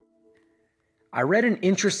I read an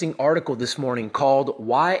interesting article this morning called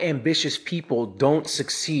Why Ambitious People Don't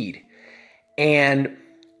Succeed. And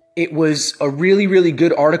it was a really, really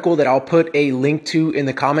good article that I'll put a link to in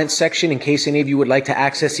the comments section in case any of you would like to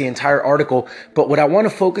access the entire article. But what I want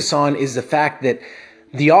to focus on is the fact that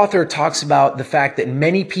the author talks about the fact that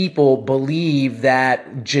many people believe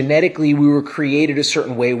that genetically we were created a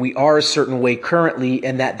certain way, we are a certain way currently,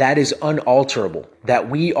 and that is unalterable. That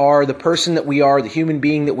we are the person that we are, the human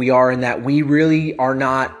being that we are, and that we really are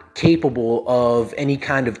not capable of any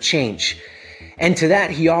kind of change. And to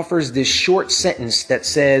that, he offers this short sentence that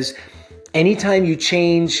says, anytime you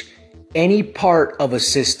change any part of a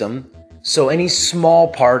system, so any small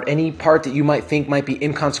part, any part that you might think might be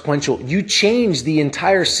inconsequential, you change the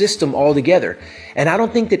entire system altogether. And I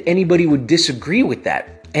don't think that anybody would disagree with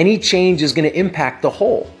that. Any change is going to impact the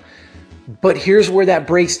whole. But here's where that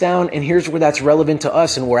breaks down, and here's where that's relevant to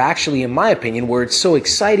us, and where actually, in my opinion, where it's so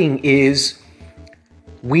exciting is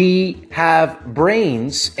we have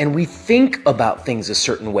brains and we think about things a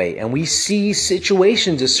certain way, and we see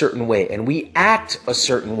situations a certain way, and we act a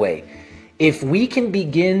certain way. If we can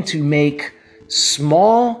begin to make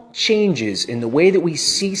small changes in the way that we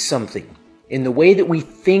see something, in the way that we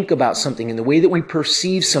think about something, in the way that we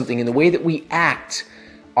perceive something, in the way that we act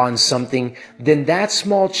on something, then that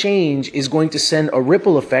small change is going to send a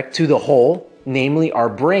ripple effect to the whole, namely our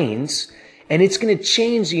brains, and it's going to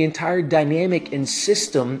change the entire dynamic and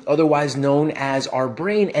system, otherwise known as our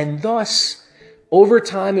brain, and thus, over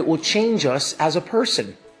time, it will change us as a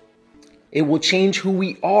person. It will change who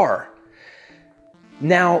we are.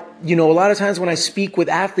 Now, a lot of times when I speak with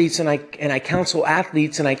athletes and I counsel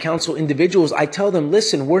athletes and I counsel individuals, I tell them,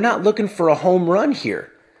 listen, we're not looking for a home run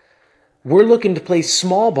here. We're looking to play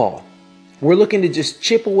small ball. We're looking to just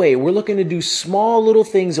chip away. We're looking to do small little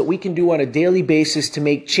things that we can do on a daily basis to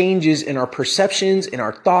make changes in our perceptions, in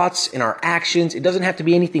our thoughts, in our actions. It doesn't have to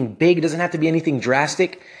be anything big. It doesn't have to be anything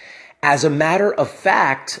drastic. As a matter of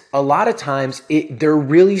fact, a lot of times they're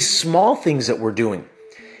really small things that we're doing.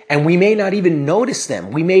 And we may not even notice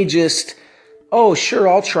them. We may just, oh, sure,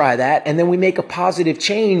 I'll try that. And then we make a positive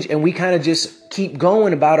change and we kind of just keep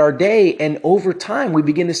going about our day. And over time, we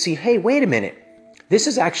begin to see, hey, wait a minute. This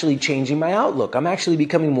is actually changing my outlook. I'm actually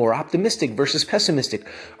becoming more optimistic versus pessimistic,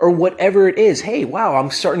 or whatever it is. Hey, wow, I'm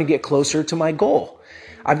starting to get closer to my goal.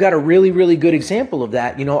 I've got a really, really good example of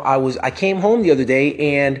that. I came home the other day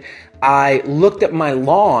and I looked at my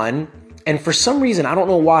lawn, and for some reason, I don't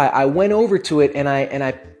know why, I went over to it and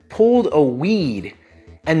I pulled a weed,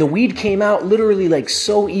 and the weed came out literally like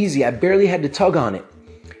so easy. I barely had to tug on it.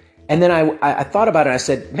 And then I thought about it. I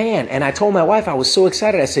said, man, and I told my wife, I was so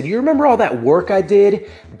excited. I said, you remember all that work I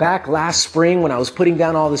did back last spring when I was putting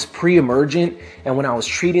down all this pre-emergent and when I was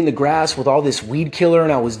treating the grass with all this weed killer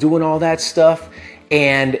and I was doing all that stuff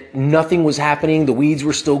and nothing was happening. The weeds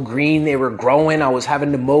were still green. They were growing. I was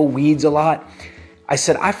having to mow weeds a lot. I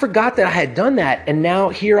said, I forgot that I had done that. And now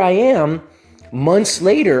here I am months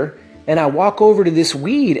later, and I walk over to this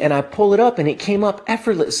weed and I pull it up and it came up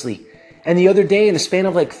effortlessly. And the other day, in the span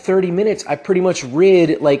of like 30 minutes, I pretty much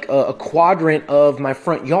rid like a quadrant of my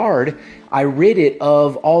front yard. I rid it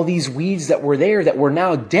of all these weeds that were there that were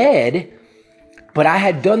now dead, but I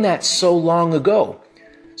had done that so long ago.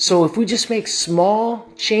 So if we just make small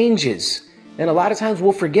changes, and a lot of times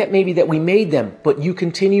we'll forget maybe that we made them, but you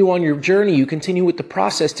continue on your journey, you continue with the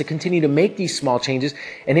process to continue to make these small changes,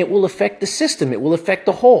 and it will affect the system, it will affect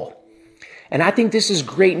the whole. And I think this is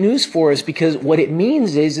great news for us, because what it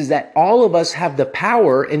means is that all of us have the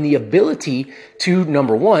power and the ability to,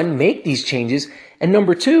 number one, make these changes. And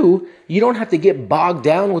number two, you don't have to get bogged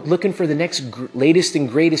down with looking for the next latest and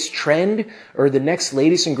greatest trend or the next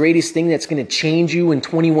latest and greatest thing that's going to change you in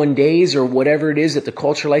 21 days or whatever it is that the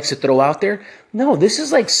culture likes to throw out there. No, this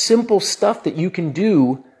is like simple stuff that you can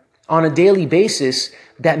do on a daily basis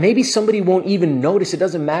that maybe somebody won't even notice. It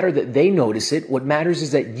doesn't matter that they notice it. What matters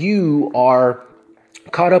is that you are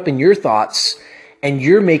caught up in your thoughts and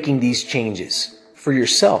you're making these changes for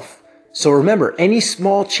yourself. So remember, any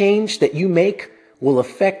small change that you make will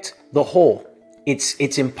affect the whole.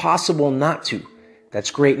 It's impossible not to.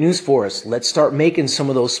 That's great news for us. Let's start making some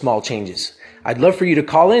of those small changes. I'd love for you to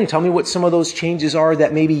call in. Tell me what some of those changes are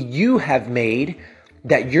that maybe you have made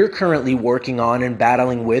that you're currently working on and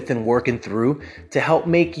battling with and working through to help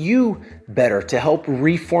make you better, to help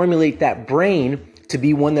reformulate that brain to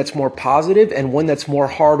be one that's more positive and one that's more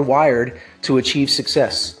hardwired to achieve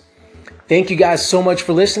success. Thank you guys so much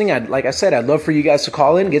for listening. Like I said, I'd love for you guys to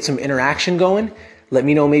call in, get some interaction going. Let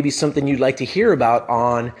me know maybe something you'd like to hear about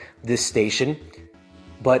on this station.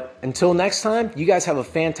 But until next time, you guys have a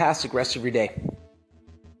fantastic rest of your day.